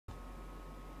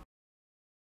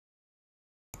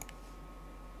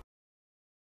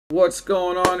What's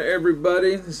going on,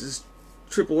 everybody? This is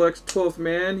Triple X 12th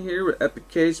Man here with Epic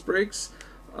Case Breaks.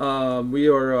 We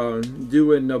are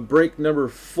doing break number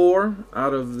 4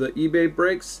 out of the eBay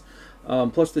breaks,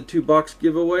 plus the 2-box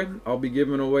giveaway. I'll be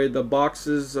giving away the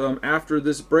boxes after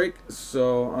this break,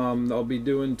 so I'll be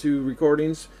doing 2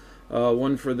 recordings.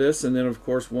 One for this, and then of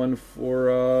course one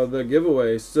for the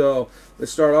giveaway. So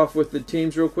let's start off with the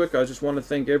teams real quick. I just want to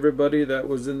thank everybody that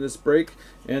was in this break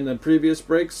and the previous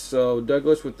breaks. So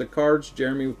Douglas with the Cards,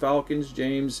 Jeremy Falcons,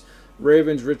 James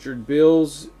Ravens, Richard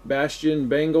Bills, Bastian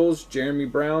Bengals, Jeremy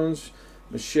Browns,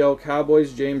 Michelle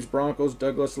Cowboys, James Broncos,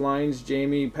 Douglas Lions,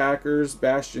 Jamie Packers,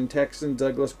 Bastian Texans,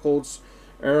 Douglas Colts,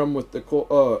 Aram with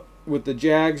the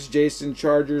Jags, Jason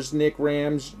Chargers, Nick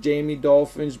Rams, Jamie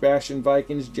Dolphins, Bastian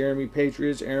Vikings, Jeremy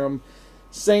Patriots, Aram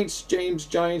Saints, James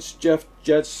Giants, Jeff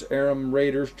Jets, Aram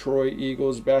Raiders, Troy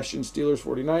Eagles, Bastian Steelers,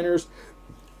 49ers,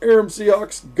 Aram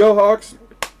Seahawks, Go Hawks,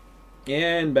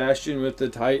 and Bastian with the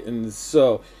Titans.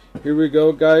 So here we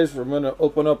go, guys. We're going to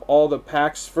open up all the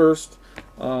packs first,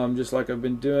 just like I've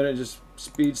been doing. It just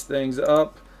speeds things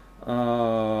up,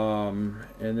 and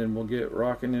then we'll get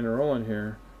rocking and rolling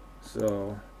here.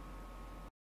 So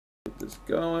get this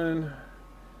going.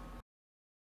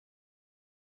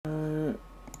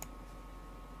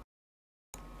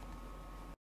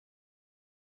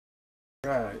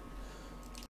 Right.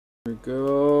 Here we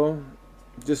go.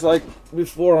 Just like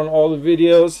before on all the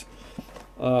videos.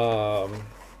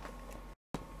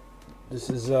 This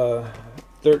is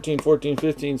 13, 14,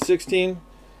 15, 16.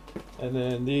 And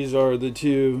then these are the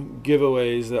 2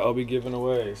 giveaways that I'll be giving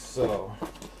away. So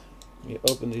let me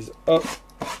open these up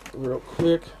real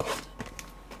quick.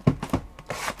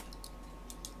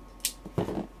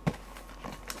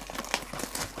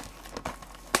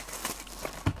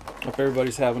 Hope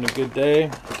everybody's having a good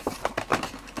day.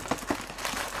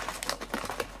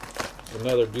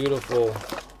 Another beautiful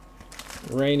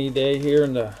rainy day here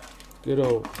in the good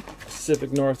old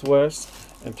Pacific Northwest.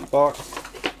 Empty box.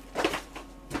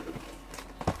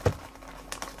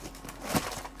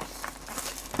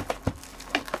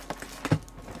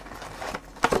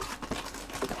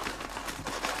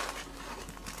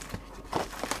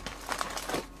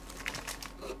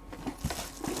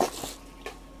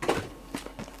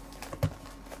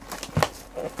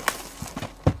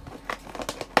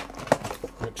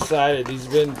 Excited. This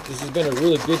has been a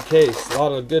really good case. A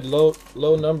lot of good low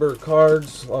number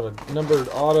cards, a lot of numbered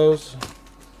autos,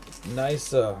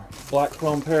 nice black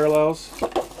chrome parallels.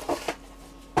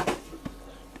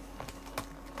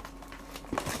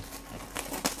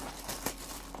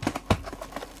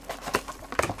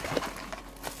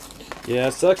 Yeah,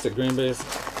 it sucks that Green Bay.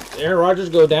 Aaron Rodgers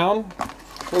go down,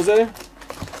 Jose?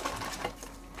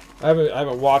 I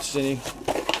haven't watched any.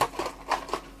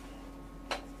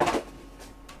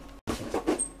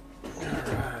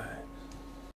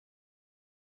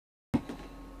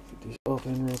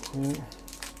 Open real quick.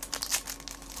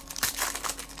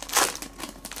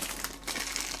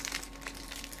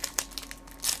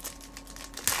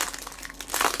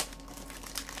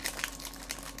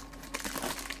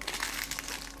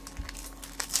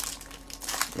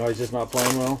 No, he's just not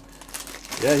playing well.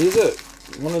 Yeah, he's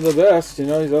one of the best. You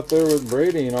know, he's up there with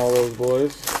Brady and all those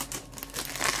boys.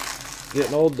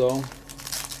 Getting old though.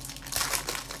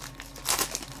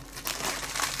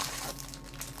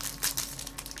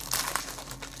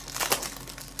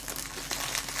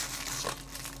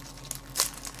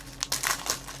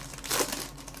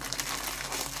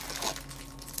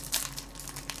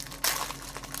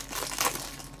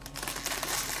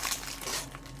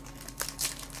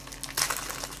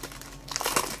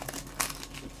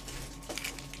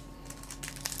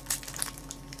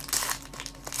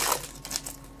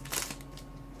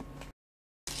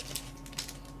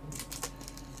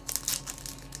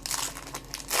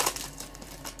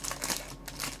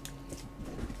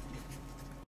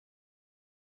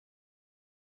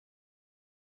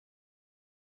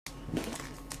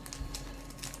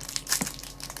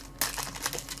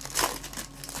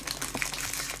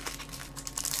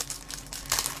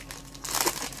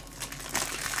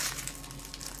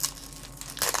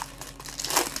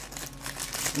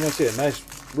 I'm going to see a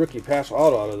nice rookie pass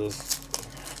auto out of this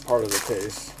part of the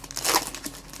case.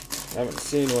 I haven't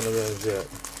seen one of those yet.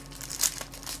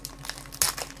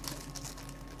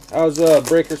 How's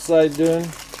Breaker Side doing?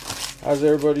 How's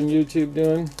everybody in YouTube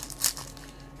doing?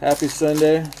 Happy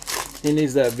Sunday. He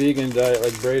needs that vegan diet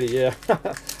like Brady, yeah.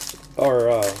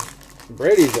 Or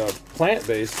Brady's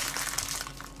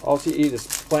plant-based. All he eats is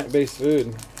plant-based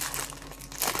food.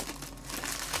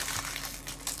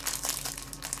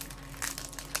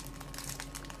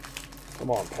 Come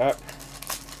on, Pep.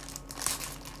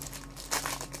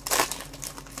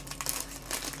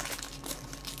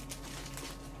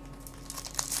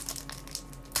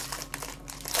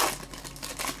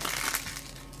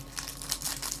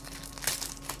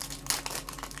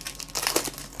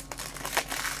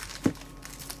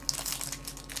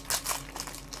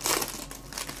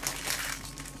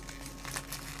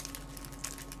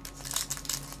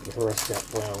 The rest can't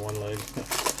play on one leg.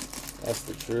 That's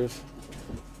the truth.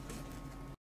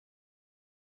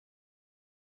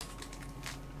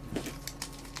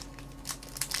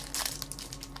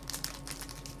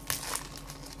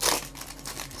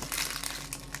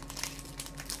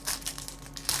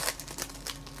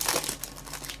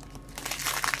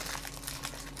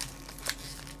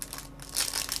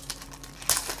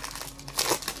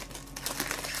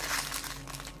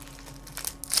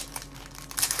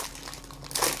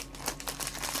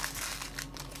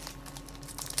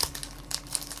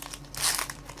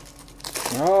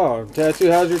 Oh, tattoo.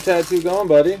 How's your tattoo going,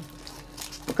 buddy?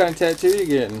 What kind of tattoo you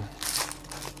getting?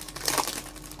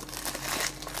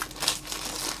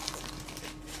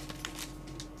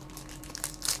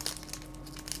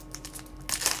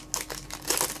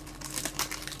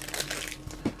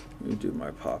 Let me do my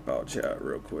pop-out chat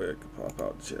real quick.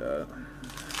 Pop-out chat.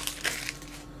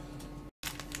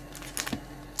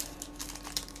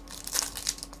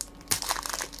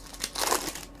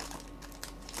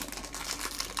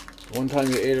 One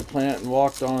time you ate a plant and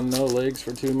walked on no legs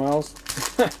for 2 miles?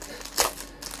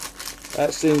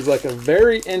 That seems like a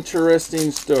very interesting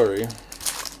story.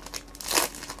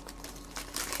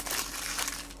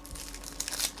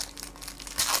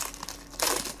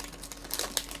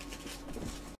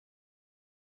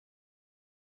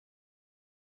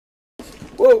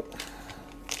 Whoa!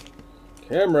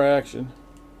 Camera action.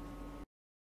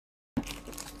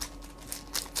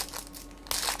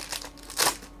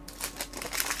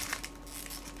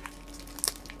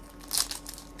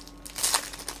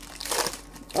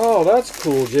 Oh, that's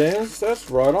cool, James. That's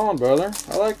right on, brother.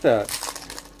 I like that.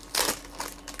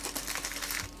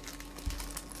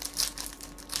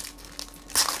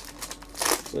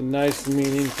 It's a nice,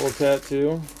 meaningful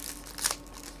tattoo.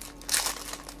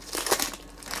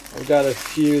 I've got a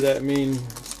few that mean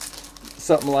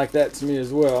something like that to me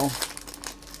as well.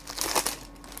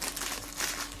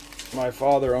 My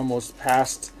father almost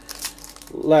passed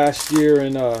last year,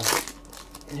 and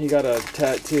he got a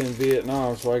tattoo in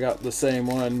Vietnam, so I got the same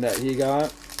one that he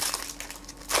got.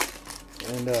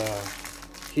 And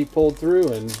he pulled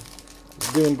through and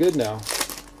is doing good now.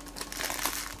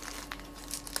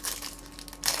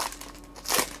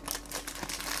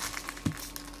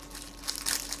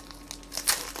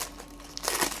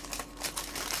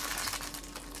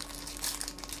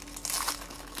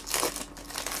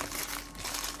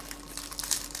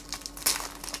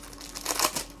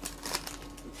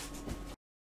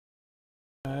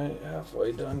 Alright,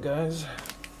 halfway done, guys.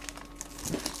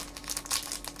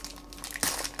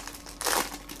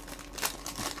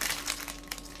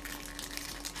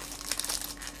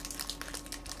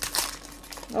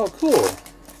 Oh, cool.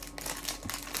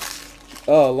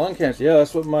 Oh, lung cancer. Yeah,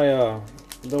 that's what my,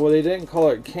 though they didn't call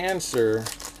it cancer,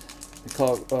 they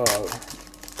call it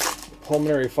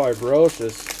pulmonary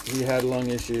fibrosis. He had lung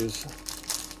issues.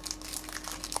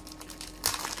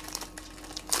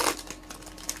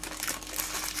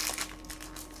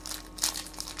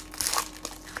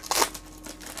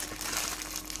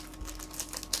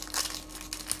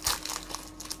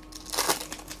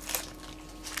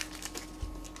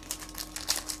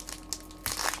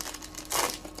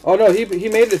 Oh no, he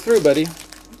made it through, buddy.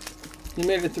 He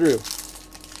made it through.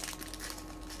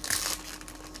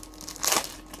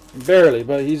 Barely,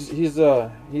 but he's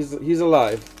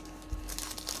alive.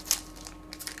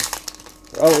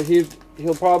 Oh,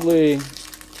 he'll probably,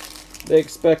 they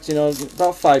expect, you know,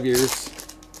 about 5 years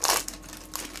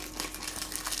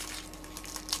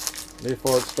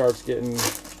before it starts getting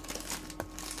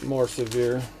more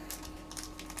severe.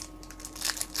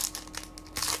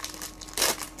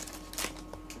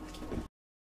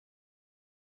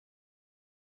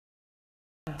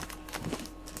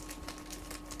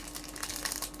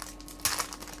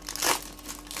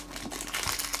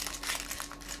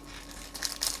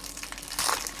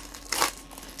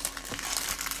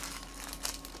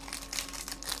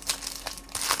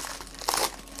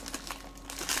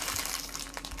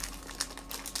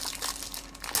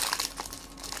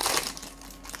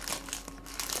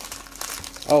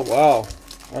 Oh wow,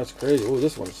 that's crazy. Oh,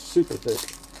 this one's super thick.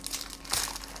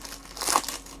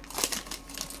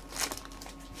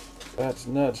 That's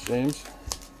nuts, James.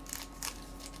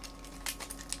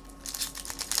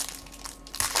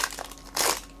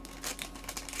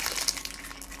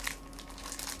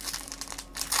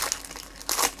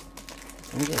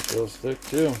 I'm gonna feel thick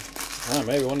too. Ah,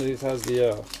 maybe one of these has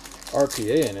the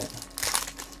RPA in it.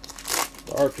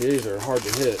 The RPAs are hard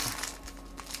to hit.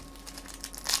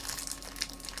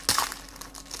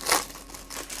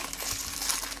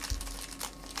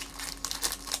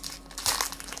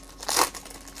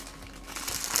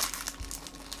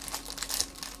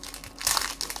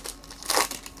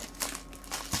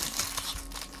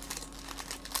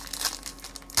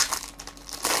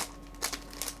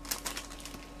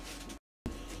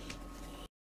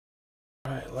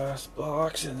 last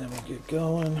box and then we'll get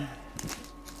going.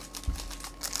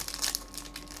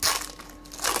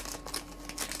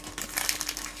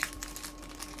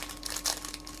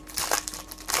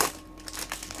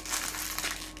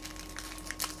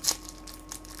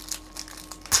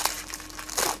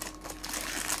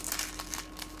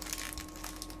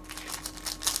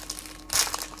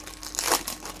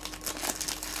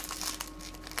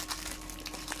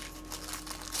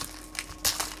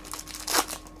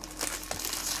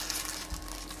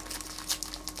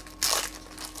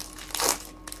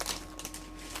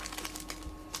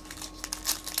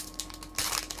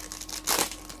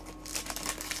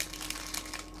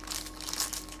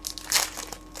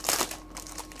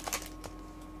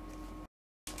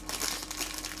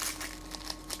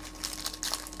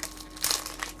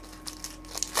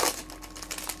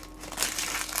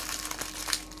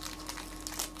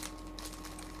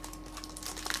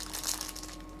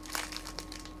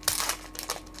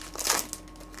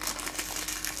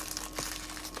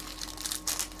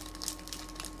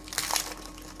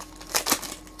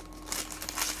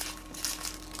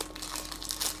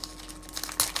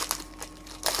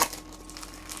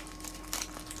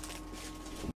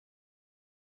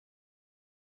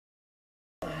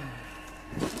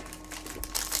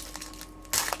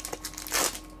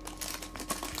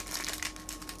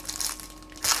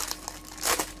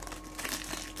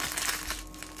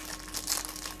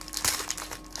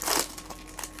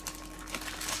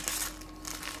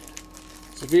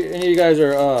 If any of you guys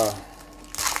are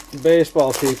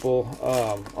baseball people,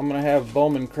 I'm going to have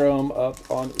Bowman Chrome up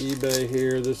on eBay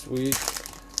here this week.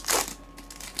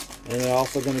 And I'm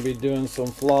also going to be doing some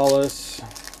Flawless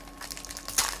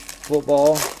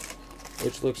football,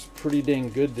 which looks pretty dang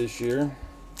good this year.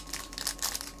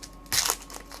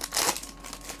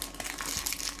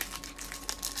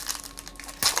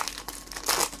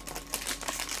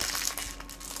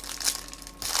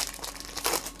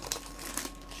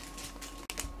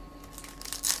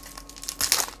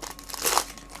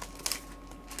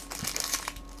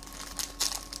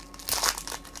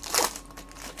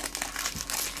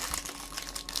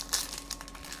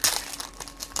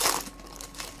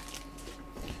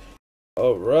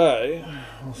 Alright,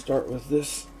 we'll start with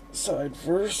this side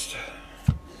first.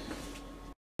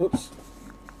 Oops.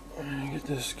 Get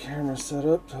this camera set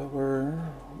up to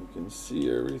where we can see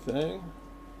everything.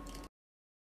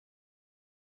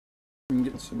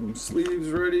 Get some sleeves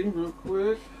ready real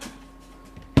quick.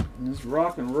 And let's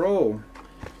rock and roll.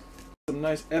 Some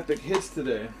nice epic hits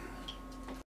today.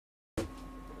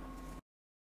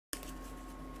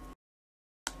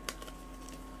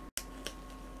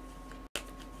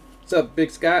 What's up,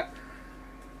 Big Scott?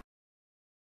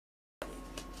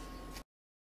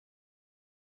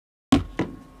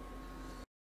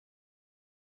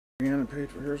 And paid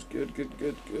for hers. Good, good,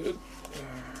 good, good.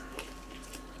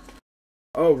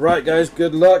 All right, guys.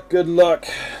 Good luck. Good luck.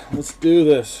 Let's do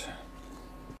this.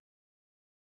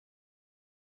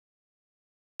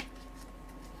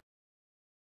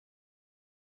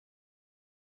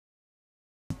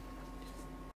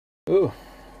 Ooh.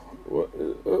 What?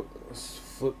 Oh,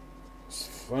 flip.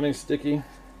 Funny, sticky.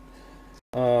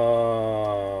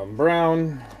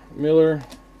 Brown, Miller,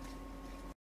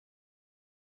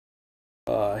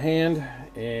 Hand,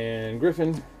 and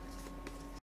Griffin.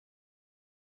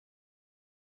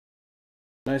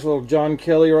 Nice little John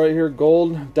Kelly right here,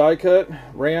 gold die cut.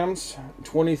 Rams,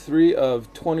 23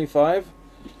 of 25.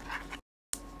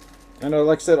 And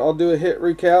like I said, I'll do a hit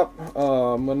recap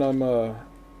when I'm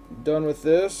done with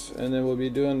this, and then we'll be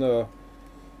doing the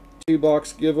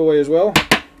 2-box giveaway as well.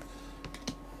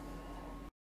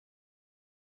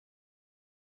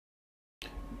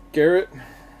 Garrett,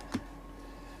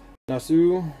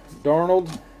 Nasu,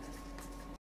 Darnold,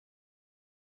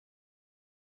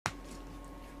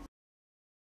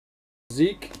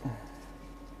 Zeke,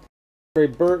 Trey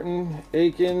Burton,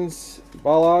 Akins,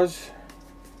 Balaj,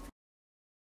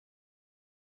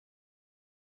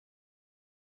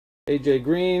 AJ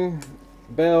Green,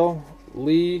 Bell,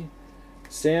 Lee,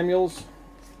 Samuels,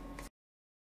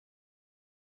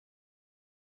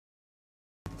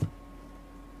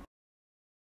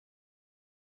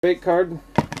 fake card,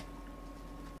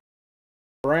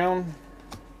 Brown,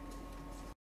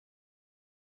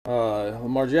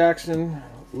 Lamar Jackson,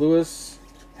 Lewis,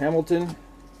 Hamilton,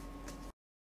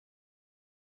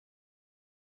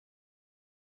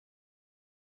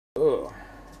 ugh.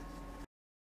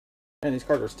 Man, these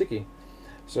cards are sticky.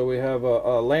 So we have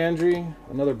Landry,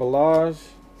 another Balaj,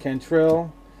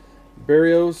 Cantrell,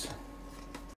 Berrios,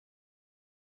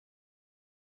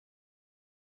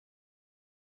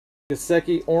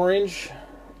 Gesicki orange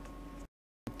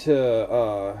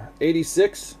to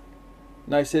 86,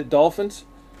 Nice hit, Dolphins.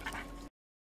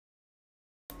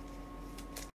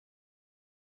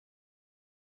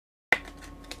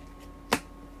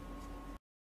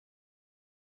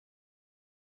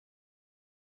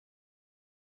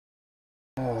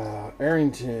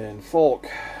 Arrington, Folk,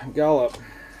 Gallup,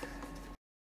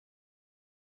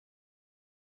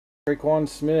 Traquan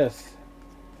Smith,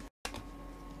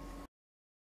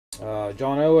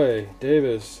 John Elway,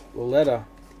 Davis, Willetta,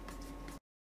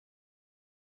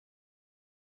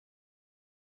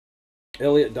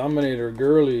 Elliott Dominator,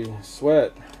 Gurley,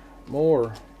 Sweat,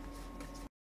 Moore,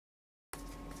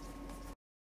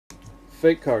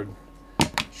 fake card,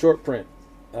 short print,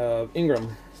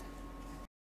 Ingram,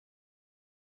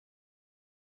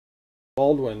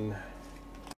 Baldwin,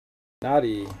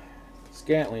 Noddy,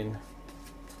 Scantling,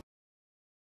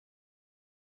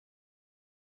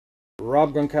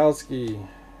 Rob Gronkowski,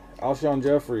 Alshon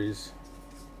Jeffries,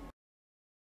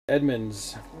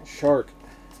 Edmonds, Shark,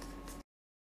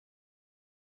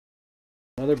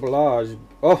 another Ballage.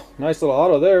 Oh, nice little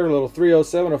auto there. A little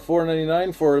 307 of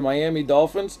 499 for the Miami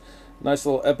Dolphins. Nice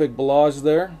little epic Ballage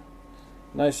there.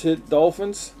 Nice hit,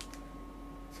 Dolphins.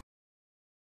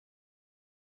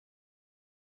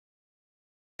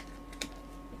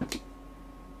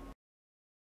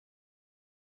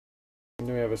 And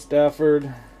then we have a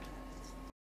Stafford,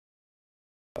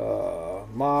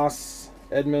 Moss,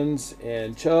 Edmonds,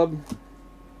 and Chubb.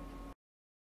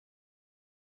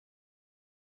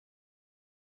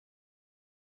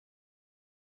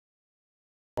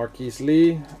 Marquise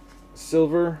Lee,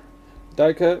 Silver,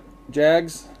 die cut,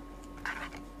 Jags.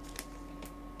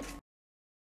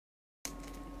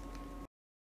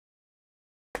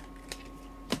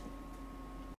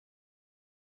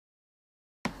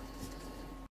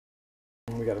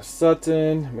 And we got a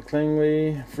Sutton,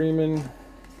 McClingley, Freeman,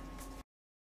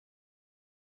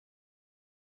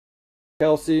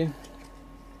 Kelsey,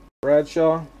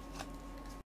 Bradshaw,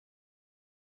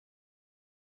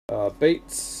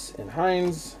 Bates and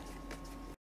Hines,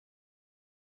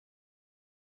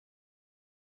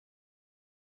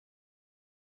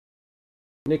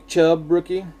 Nick Chubb,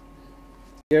 rookie,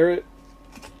 Garrett.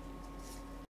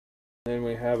 Then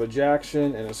we have a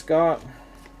Jackson and a Scott.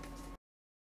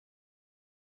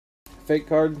 Fake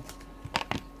card.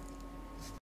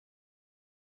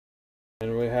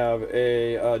 And we have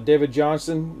a David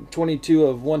Johnson, 22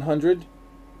 of 100.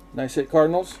 Nice hit,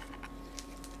 Cardinals.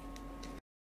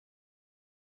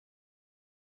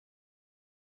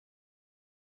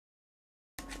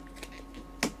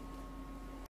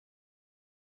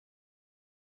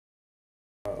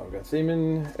 We've got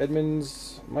Seaman,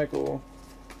 Edmonds, Michael.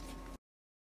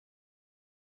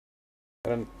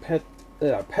 Got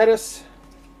a Pettis.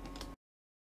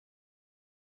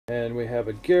 And we have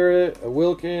a Garrett, a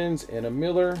Wilkins, and a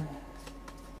Miller.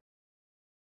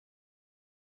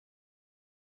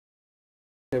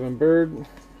 Kevin Bird,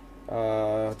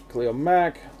 Khalil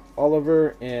Mack,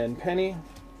 Oliver, and Penny.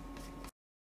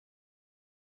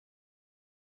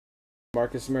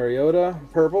 Marcus Mariota,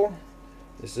 purple.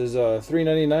 This is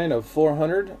 $3.99 of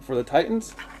 400 for the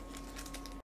Titans.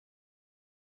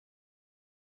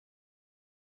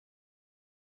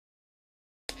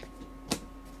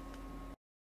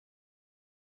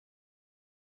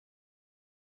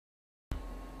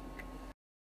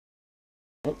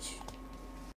 Oops.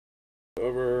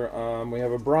 Over, we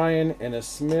have a Bryan and a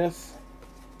Smith.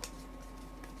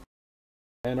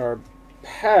 And our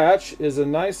patch is a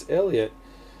nice Elliott.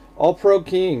 All Pro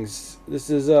Kings. This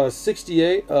is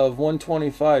 68 of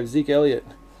 125. Zeke Elliott.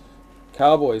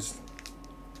 Cowboys.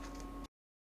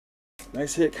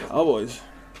 Nice hit, Cowboys.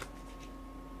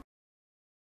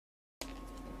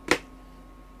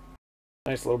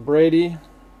 Nice little Brady.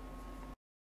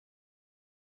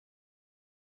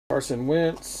 Carson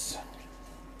Wentz.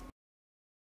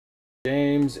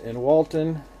 James and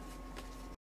Walton.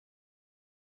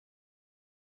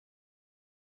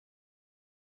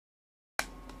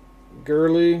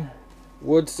 Gurley,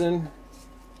 Woodson,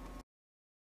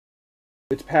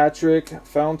 Fitzpatrick,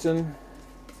 Fountain,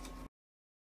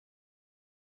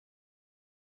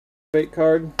 fake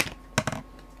card.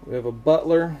 We have a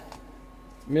Butler,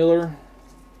 Miller,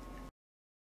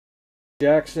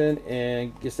 Jackson,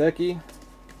 and Gesicki.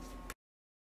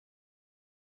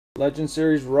 Legend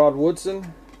Series, Rod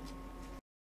Woodson.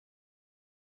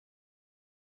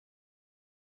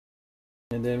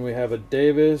 And then we have a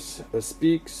Davis, a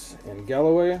Speaks, and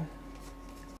Galloway.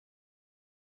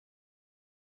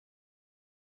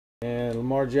 And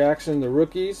Lamar Jackson, the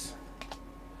rookies.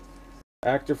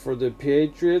 Actor for the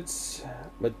Patriots,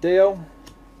 Mateo.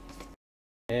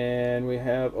 And we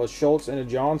have a Schultz and a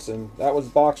Johnson. That was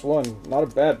box one. Not a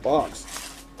bad box.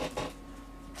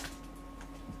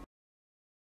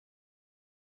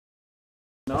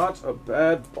 Not a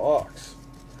bad box.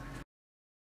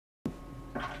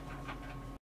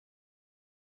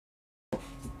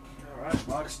 Alright,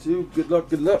 box 2. Good luck,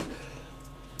 good luck.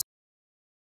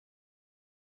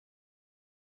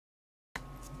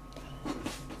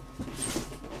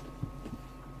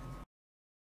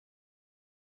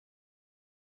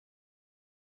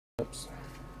 Oops.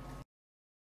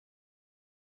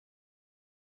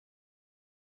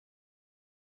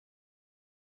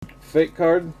 Fake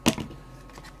card.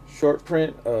 Short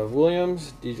print of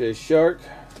Williams, DJ Shark,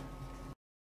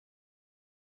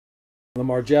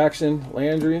 Lamar Jackson,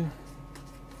 Landry. We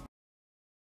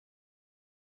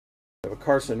have a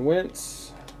Carson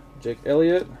Wentz, Jake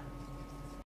Elliott,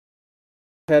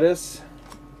 Pettis,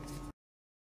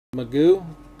 Magoo.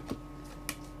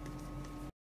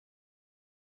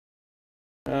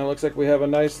 Looks like we have a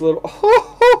nice little.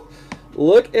 Oh,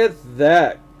 look at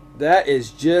that! That is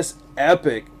just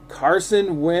epic.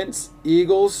 Carson Wentz,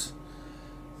 Eagles,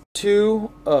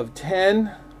 2 of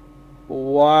 10.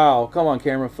 Wow, come on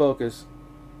camera, focus.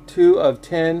 2 of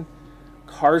 10,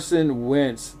 Carson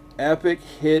Wentz. Epic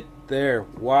hit there.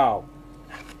 Wow.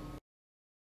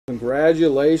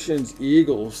 Congratulations,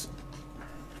 Eagles.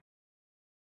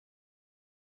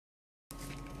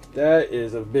 That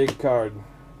is a big card.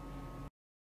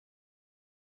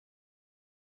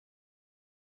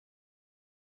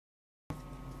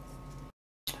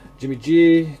 Jimmy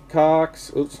G,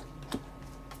 Cox, oops,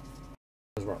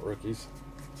 those weren't rookies.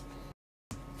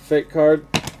 Fake card.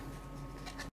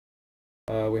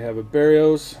 We have a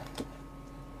Berrios,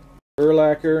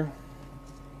 Urlacher,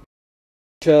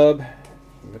 Chubb,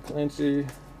 McClinchy,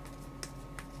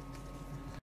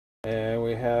 and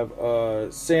we have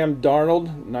Sam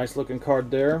Darnold. Nice looking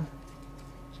card there.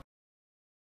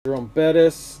 Jerome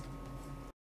Bettis,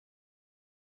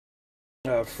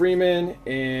 Freeman,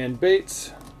 and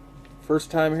Bates.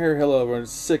 First time here. Hello everyone.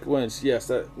 Sick Wentz. Yes,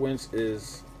 that Wentz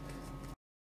is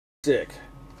sick.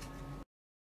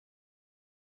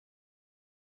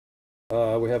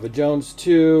 We have a Jones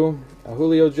 2, a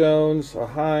Julio Jones, a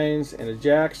Hines, and a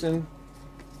Jackson.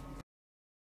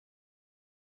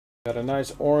 Got a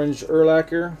nice orange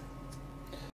Urlacher.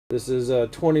 This is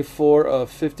 24 of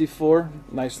 54.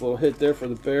 Nice little hit there for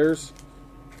the Bears.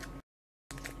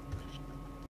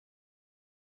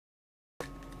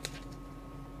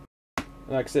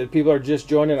 Like I said, people are just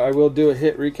joining. I will do a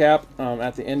hit recap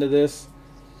at the end of this.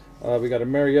 We got a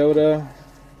Mariota,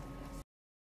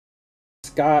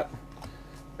 Scott,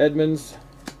 Edmonds.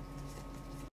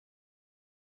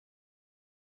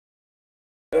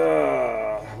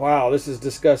 Wow, this is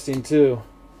disgusting too.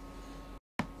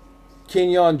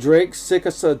 Kenyon Drake,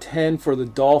 6 of 10 for the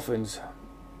Dolphins.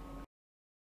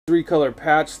 3-color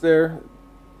patch there.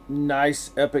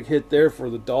 Nice epic hit there for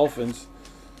the Dolphins.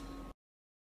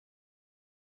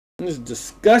 This is a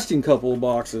disgusting couple of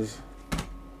boxes.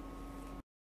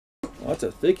 Oh, that's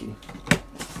a thickie.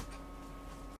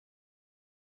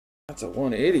 That's a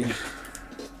 180.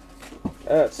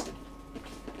 There's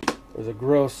a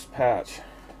gross patch.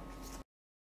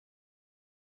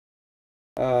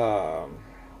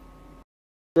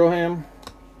 Stroham,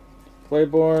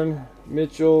 Claiborne,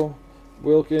 Mitchell,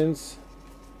 Wilkins.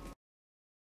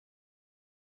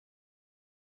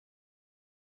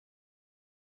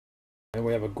 And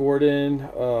we have a Gordon,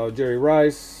 Jerry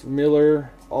Rice,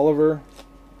 Miller, Oliver.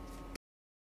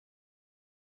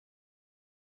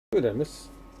 Who did I miss?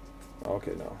 Oh,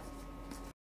 okay, no.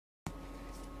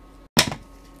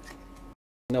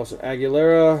 Nelson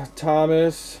Aguilera,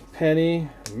 Thomas, Penny,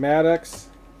 Maddox.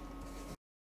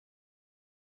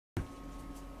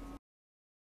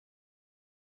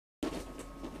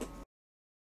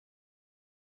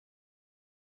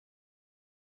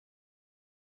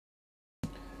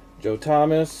 Joe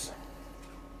Thomas,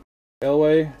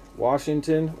 Elway,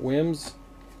 Washington, Wims.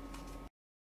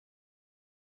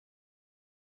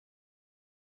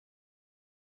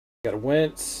 Got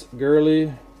Wentz,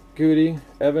 Gurley, Goody,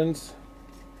 Evans,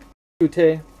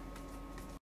 Kute.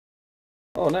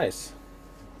 Oh, nice.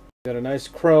 Got a nice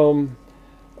chrome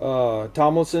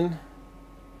Tomlinson.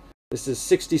 This is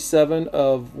 67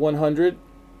 of 100.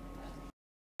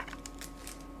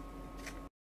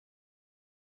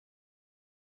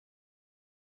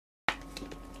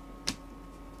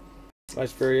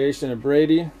 Nice variation of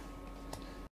Brady,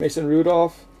 Mason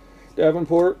Rudolph,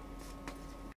 Davenport.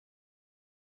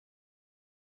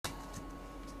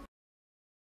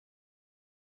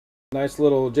 Nice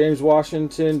little James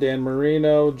Washington, Dan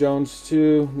Marino, Jones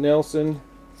 2, Nelson.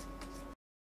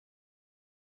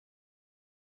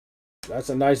 That's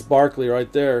a nice Barkley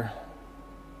right there.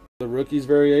 The rookies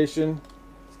variation.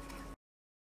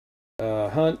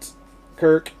 Hunt,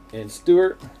 Kirk, and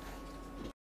Stewart.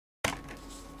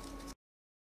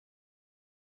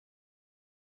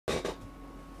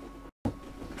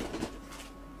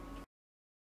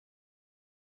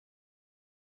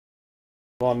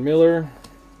 Von Miller,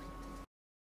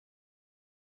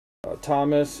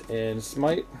 Thomas, and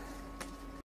Smite.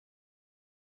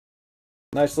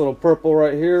 Nice little purple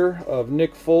right here of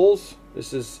Nick Foles.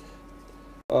 This is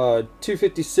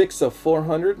 256 of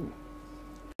 400.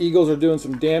 Eagles are doing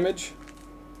some damage.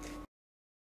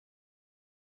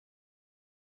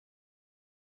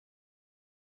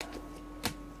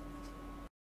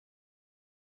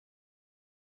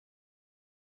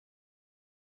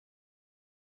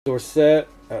 Dorsett,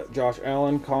 Josh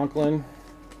Allen, Conklin,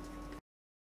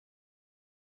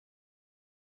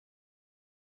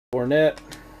 Fournette,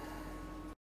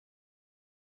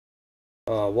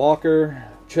 Walker,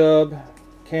 Chubb,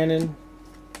 Cannon.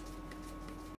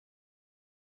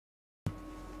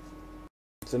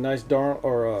 It's a nice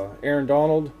Aaron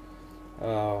Donald,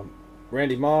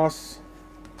 Randy Moss,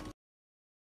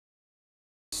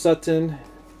 Sutton,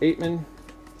 Aitman.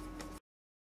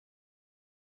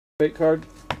 Fake card.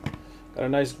 Got a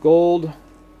nice gold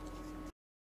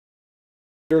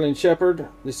Sterling Shepard.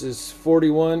 This is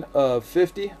 41 of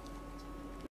 50.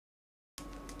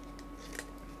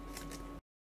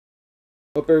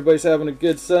 Hope everybody's having a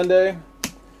good Sunday.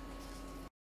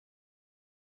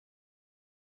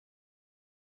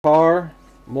 Carr,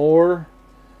 Moore,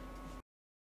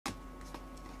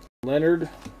 Leonard.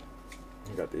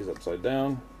 I got these upside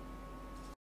down.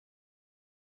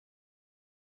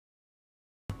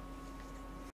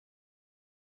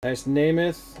 Nice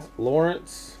Namath,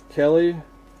 Lawrence, Kelly,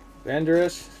 Van Der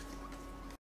Esch,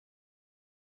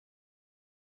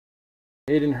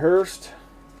 Hayden Hurst,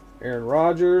 Aaron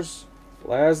Rodgers,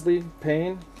 Lasley,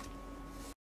 Payne.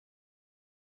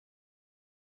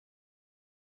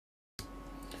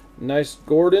 Nice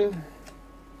Gordon.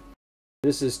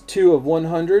 This is 2 of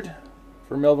 100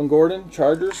 for Melvin Gordon,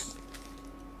 Chargers.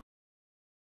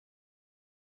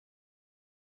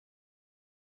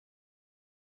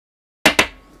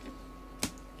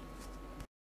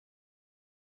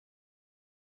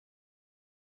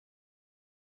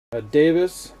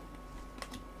 Davis,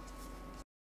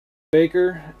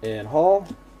 Baker, and Hall.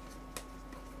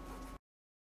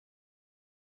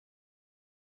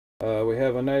 We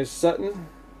have a nice Sutton,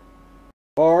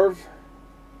 Favre,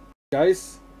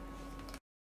 Geis,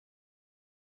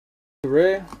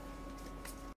 Toure,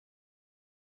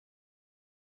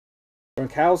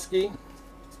 Gronkowski,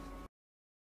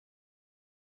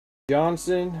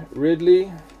 Johnson,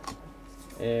 Ridley,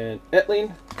 and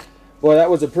Etling. Boy,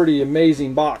 that was a pretty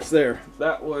amazing box there.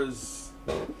 That was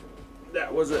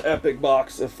an epic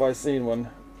box if I seen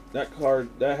one. That card,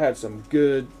 that had some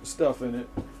good stuff in it.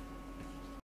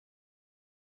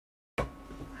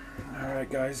 Alright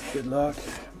guys, good luck.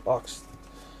 Box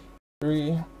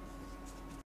 3.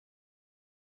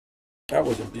 That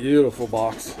was a beautiful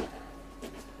box.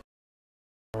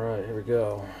 Alright, here we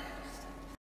go.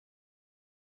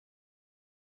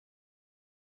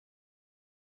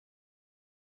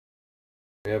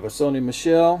 We have a Sony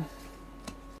Michel.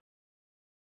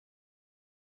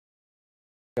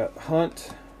 Got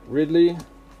Hunt, Ridley,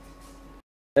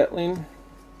 Etling.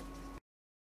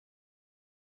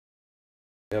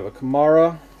 We have a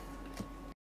Kamara,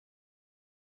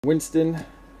 Winston,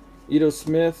 Ito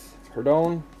Smith,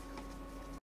 Herdone.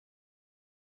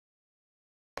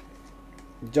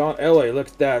 John Elway, look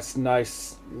at that, it's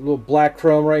nice. Little black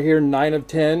chrome right here, 9 of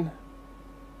 10.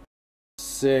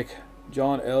 Sick.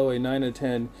 John Elway, 9 of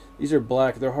 10. These are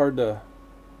black. They're hard to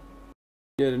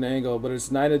get an angle, but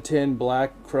it's 9 of 10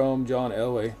 black chrome John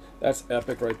Elway. That's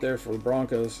epic right there for the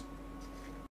Broncos.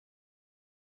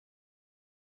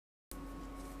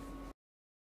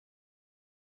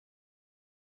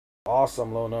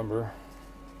 Awesome low number.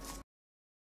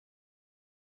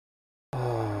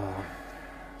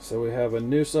 So we have a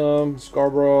Newsome,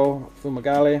 Scarborough,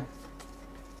 Fumagalli.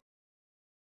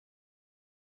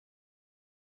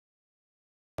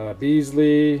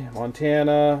 Beasley,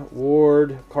 Montana,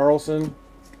 Ward, Carlson,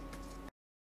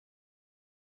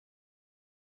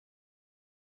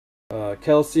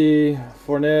 Kelsey,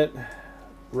 Fournette,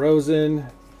 Rosen,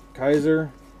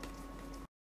 Kaiser.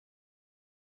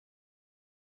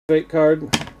 Fake card,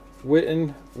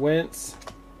 Witten, Wentz,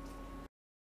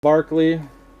 Barkley,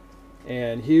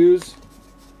 and Hughes.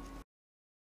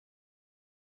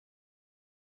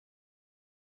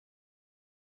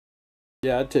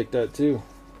 Yeah, I'd take that too.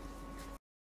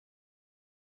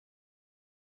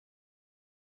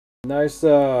 Nice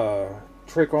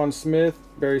Traquan Smith,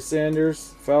 Barry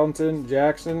Sanders, Fountain,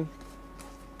 Jackson,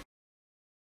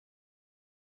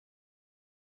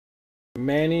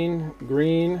 Manning,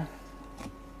 Green,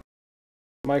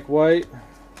 Mike White,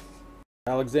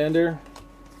 Alexander,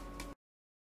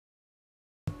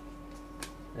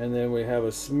 And then we have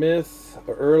a Smith,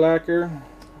 a Urlacher,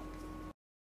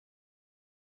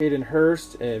 Hayden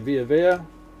Hurst, and Villavea.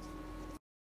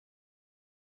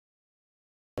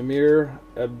 Amir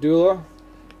Abdullah.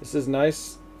 This is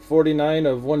nice. 49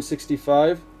 of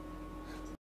 165.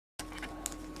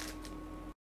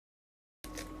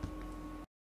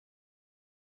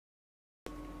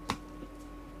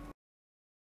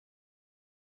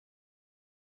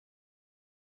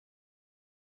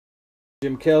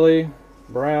 Jim Kelly,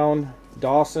 Brown,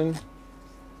 Dawson.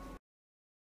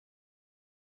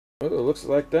 Oh, it looks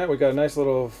like that. We got a nice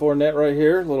little Fournette right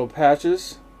here. Little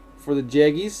patches for the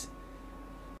Jaggies.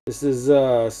 This is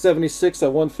 76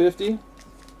 at 150.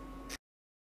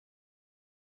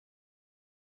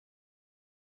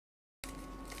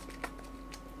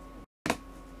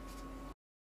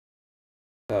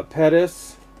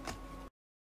 Pettis,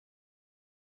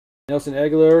 Nelson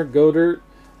Aguilar, Godert,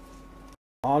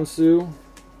 Ansu,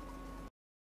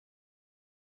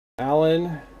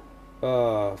 Allen,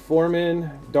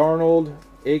 Foreman, Darnold,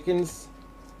 Akins.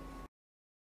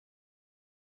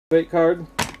 Fake card.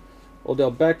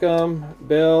 Odell Beckham,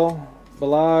 Bell,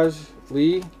 Balaj,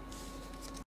 Lee.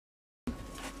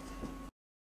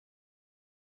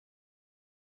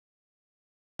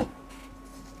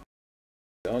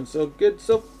 Done so good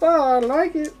so far. I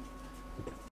like it.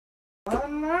 I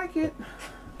like it.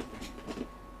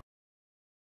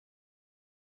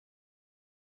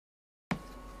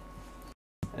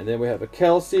 And then we have a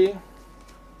Kelsey,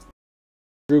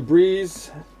 Drew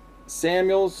Brees,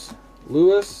 Samuels,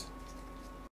 Lewis,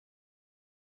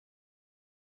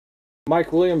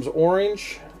 Mike Williams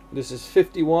orange. This is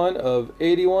 51 of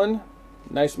 81.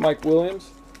 Nice Mike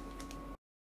Williams.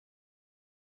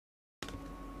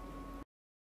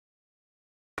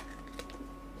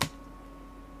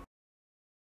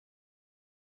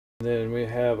 And then we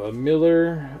have a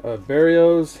Miller,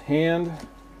 Berrios, Hand,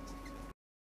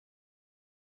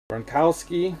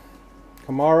 Gronkowski,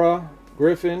 Kamara,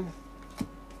 Griffin,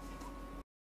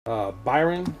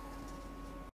 Byron.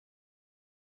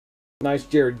 Nice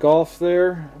Jared Goff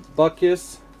there.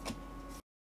 Buckus,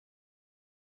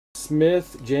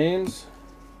 Smith, James.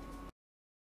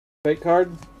 Fake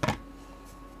card.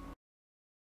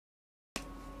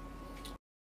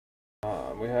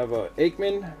 We have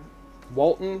Aikman,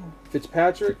 Walton,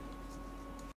 Fitzpatrick.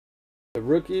 The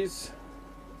rookies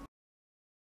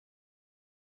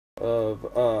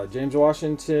of James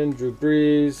Washington, Drew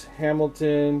Brees,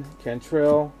 Hamilton,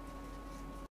 Cantrell.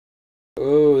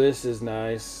 Oh, this is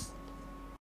nice.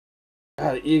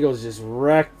 God, the Eagles just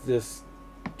wrecked this.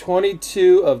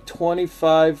 22 of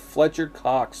 25 Fletcher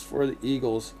Cox for the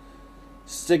Eagles.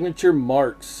 Signature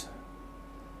marks.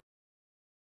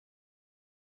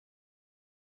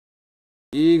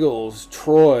 Eagles,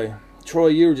 Troy. Troy,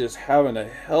 you were just having a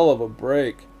hell of a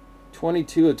break.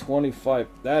 22 of 25.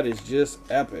 That is just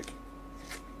epic.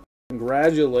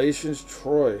 Congratulations,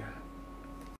 Troy.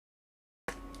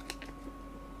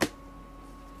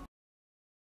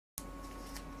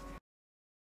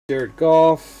 Jared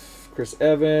Goff, Chris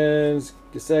Evans,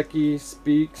 Gesicki,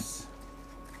 Speaks.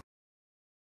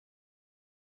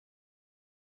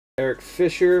 Eric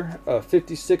Fisher,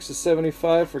 56 of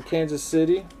 75 for Kansas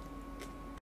City.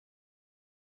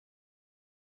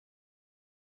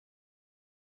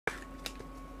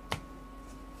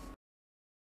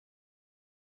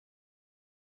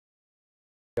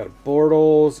 Got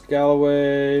Bortles,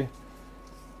 Galloway,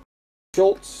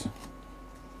 Schultz,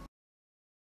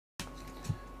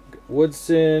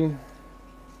 Woodson,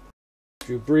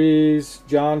 Drew Brees,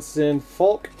 Johnson,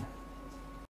 Falk,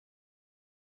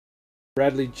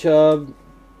 Bradley Chubb,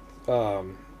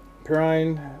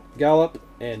 Perrine, Gallup,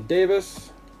 and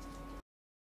Davis.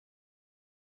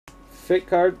 Fake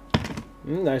card.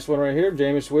 Nice one right here.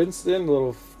 Jameis Winston, a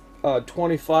little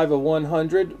 25 of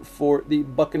 100 for the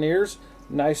Buccaneers.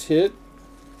 Nice hit.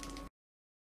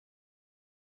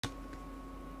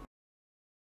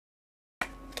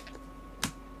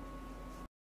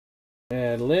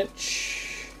 And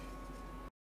Lynch,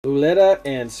 Luletta,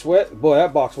 and Sweat. Boy,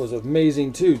 that box was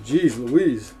amazing too. Jeez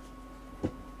Louise.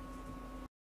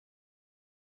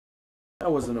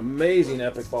 That was an amazing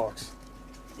epic box.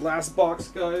 Last box,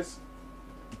 guys.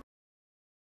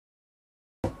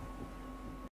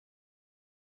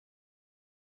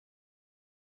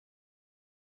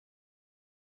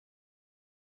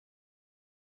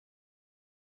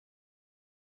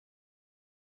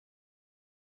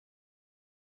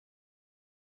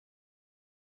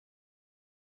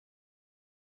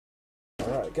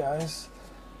 Alright, guys.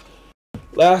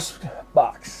 Last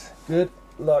box. Good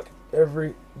luck,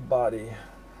 everybody.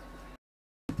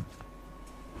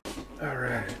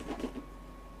 Alright.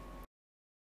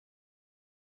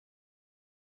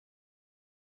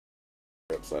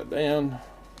 upside down.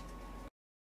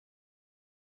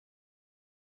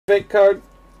 Fake card.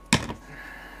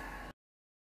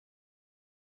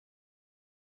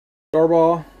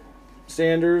 Darbaugh,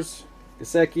 Sanders,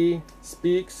 Gesicki,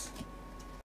 Speaks.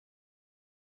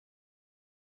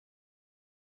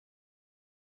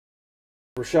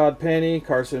 Rashad Penny,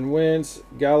 Carson Wentz,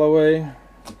 Galloway,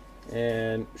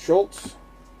 and Schultz.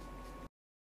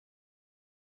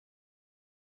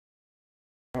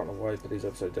 I don't know why I put these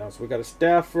upside down. So we got a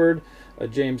Stafford, a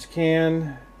James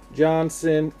Cann,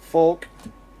 Johnson, Falk.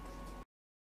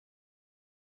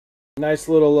 Nice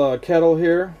little kettle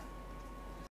here.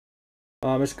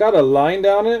 It's got a line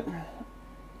down it.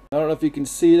 I don't know if you can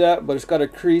see that, but it's got a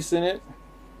crease in it.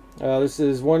 This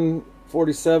is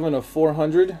 147 of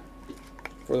 400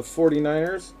 for the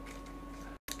 49ers.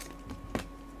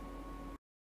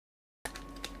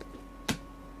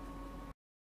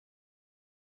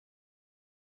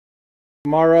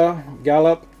 Kamara,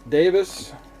 Gallup,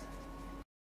 Davis.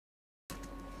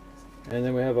 And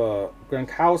then we have a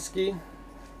Gronkowski,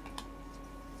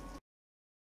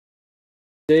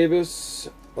 Davis,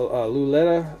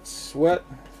 Luletta, Sweat,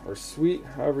 or Sweet,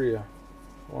 however you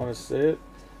want to say it.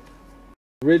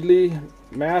 Ridley,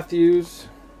 Matthews,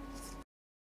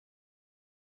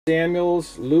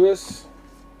 Samuels, Lewis.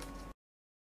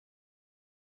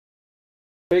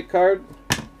 Fake card.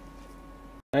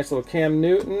 Nice little Cam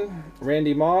Newton,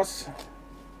 Randy Moss,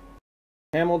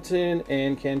 Hamilton,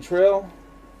 and Cantrell.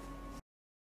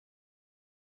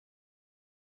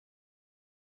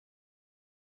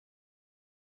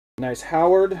 Nice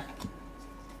Howard,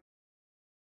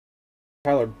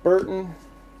 Tyler Burton,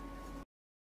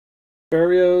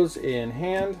 Barrios in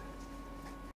hand.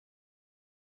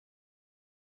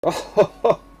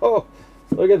 Oh,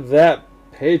 look at that.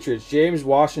 Patriots, James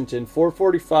Washington,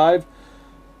 445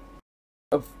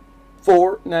 of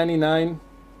 499.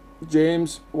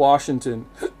 James Washington.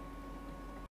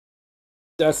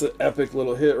 That's an epic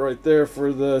little hit right there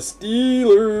for the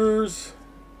Steelers.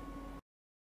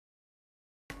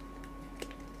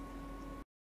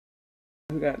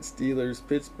 Who got Steelers?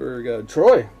 Pittsburgh.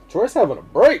 Troy. Troy's having a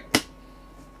break.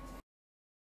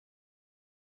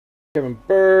 Kevin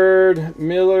Bird,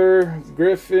 Miller,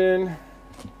 Griffin,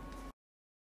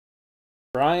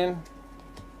 Brian.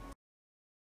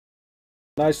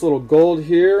 Nice little gold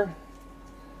here.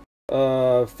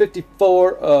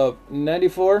 54 of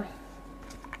 94.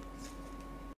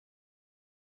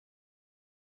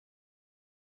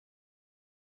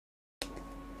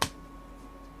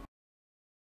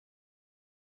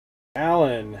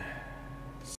 Allen,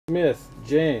 Smith,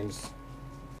 James,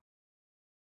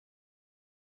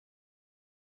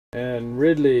 and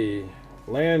Ridley,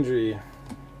 Landry,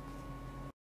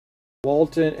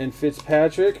 Walton, and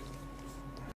Fitzpatrick.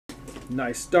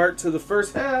 Nice start to the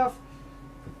first half.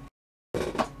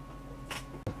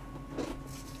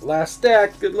 Last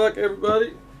stack. Good luck,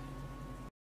 everybody.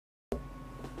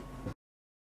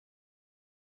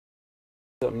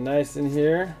 Something nice in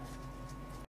here.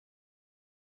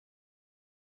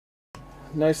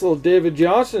 Nice little David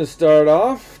Johnson to start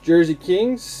off. Jersey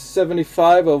Kings,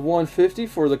 75 of 150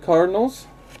 for the Cardinals.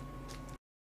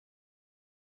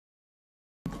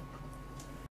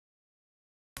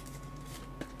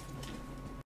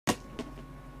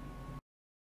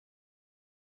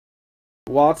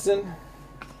 Watson.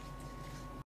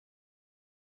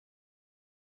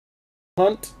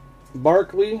 Hunt,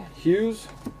 Barkley, Hughes.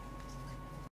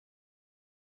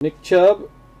 Nick Chubb,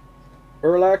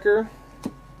 Urlacher,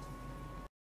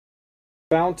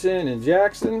 Fountain, and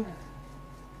Jackson.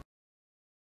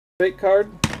 Fake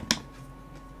card.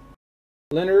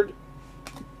 Leonard,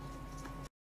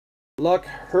 Luck,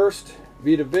 Hurst,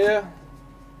 Vita Vea.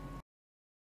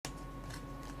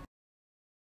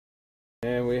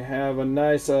 And we have a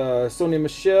nice Sony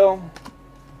Michel,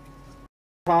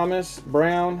 Thomas,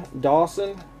 Brown,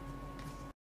 Dawson.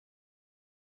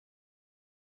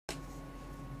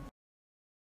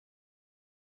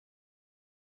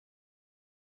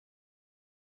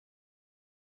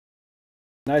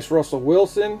 Nice Russell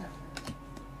Wilson,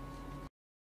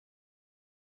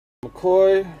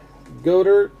 McCoy,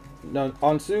 Goddard,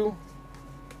 Ansu.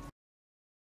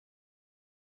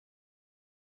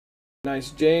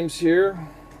 Nice James here.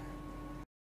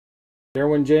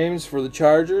 Derwin James for the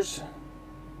Chargers.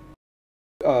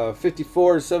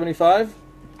 54 to 75.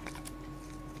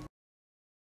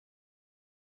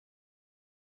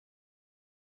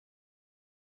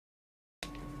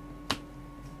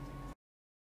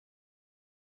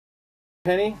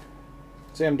 Penny,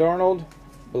 Sam Darnold,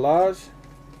 Balaj,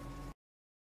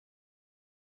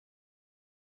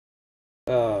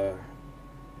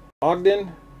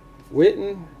 Ogden,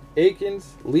 Witten,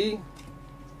 Akins, Lee,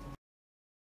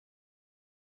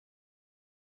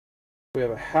 We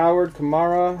have a Howard,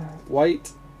 Kamara,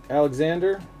 White,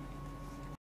 Alexander,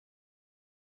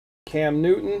 Cam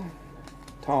Newton,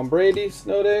 Tom Brady,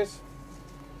 Snow Days.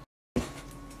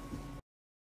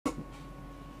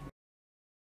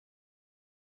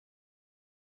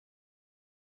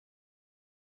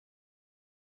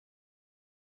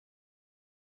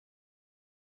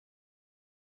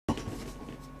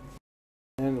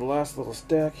 And the last little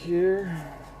stack here,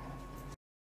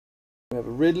 we have a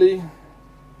Ridley,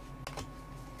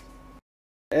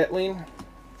 Etling,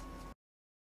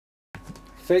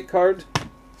 fake card,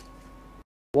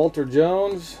 Walter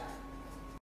Jones,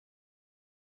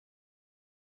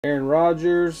 Aaron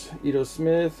Rodgers, Ito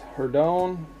Smith,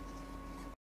 Herdone,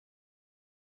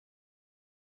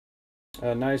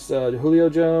 nice Julio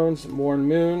Jones, Warren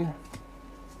Moon,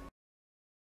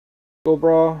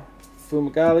 Gobra,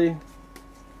 Fumagalli,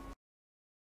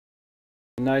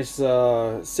 nice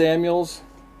Samuels,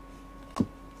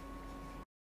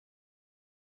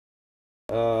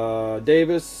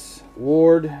 Davis,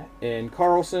 Ward, and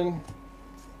Carlson.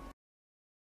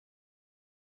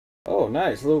 Oh,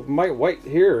 nice. A little Mike White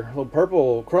here. A little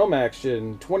purple chrome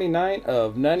action. 29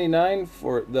 of 99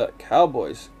 for the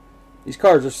Cowboys. These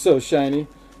cards are so shiny.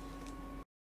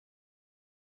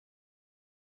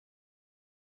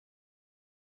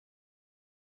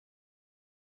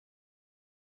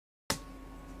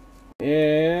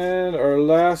 And our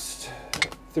last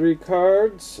 3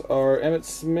 cards are Emmitt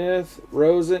Smith,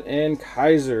 Rosen, and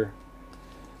Kaiser.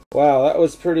 Wow, that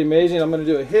was pretty amazing. I'm going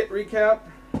to do a hit recap.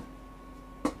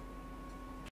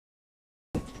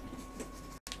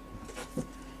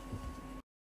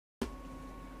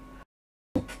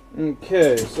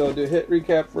 Okay, so I'll do a hit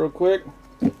recap real quick.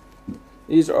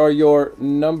 These are your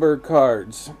number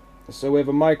cards. So we have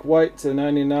a Mike White to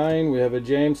 99. We have a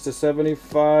James to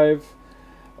 75.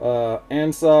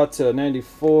 Ansah to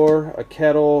 94, a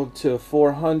Kettle to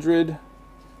 400,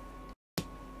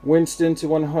 Winston to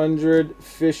 100,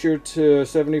 Fisher to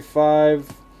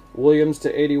 75, Williams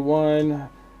to 81,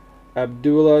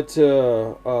 Abdullah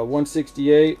to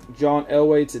 168, John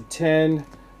Elway to 10,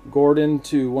 Gordon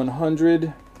to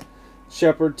 100,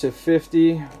 Shepard to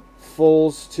 50,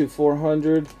 Foles to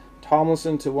 400,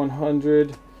 Tomlinson to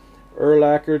 100,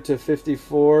 Urlacher to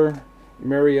 54,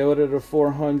 Mariota to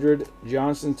 400,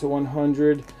 Johnson to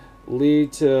 100, Lee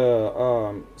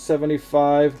to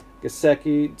 75,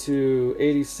 Gesicki to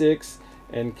 86,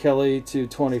 and Kelly to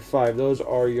 25. Those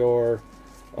are your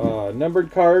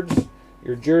numbered cards.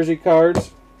 Your jersey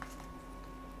cards.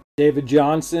 David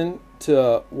Johnson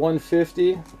to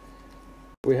 150.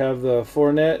 We have the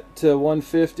Fournette to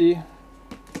 150.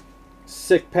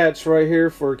 Sick patch right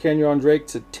here for Kenyon Drake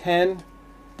to 10.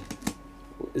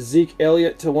 Zeke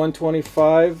Elliott to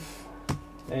 125,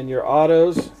 and your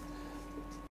autos,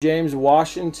 James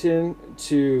Washington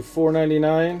to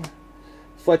 499,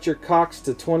 Fletcher Cox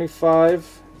to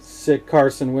 25, sick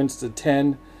Carson Wentz to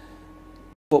 10,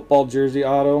 football jersey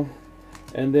auto,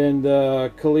 and then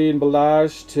the Khalid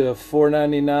Balaj to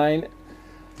 499.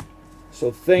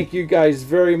 So thank you guys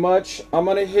very much. I'm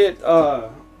gonna hit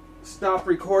stop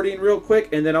recording real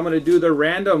quick, and then I'm going to do the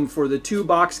random for the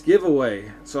 2-box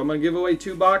giveaway. So I'm going to give away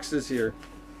 2 boxes here.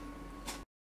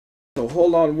 So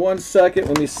hold on 1 second.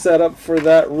 Let me set up for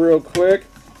that real quick.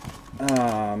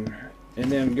 And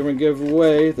then I'm going to give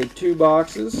away the 2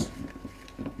 boxes.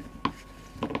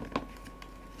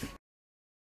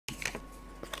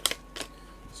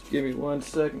 Just give me 1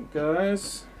 second,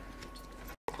 guys.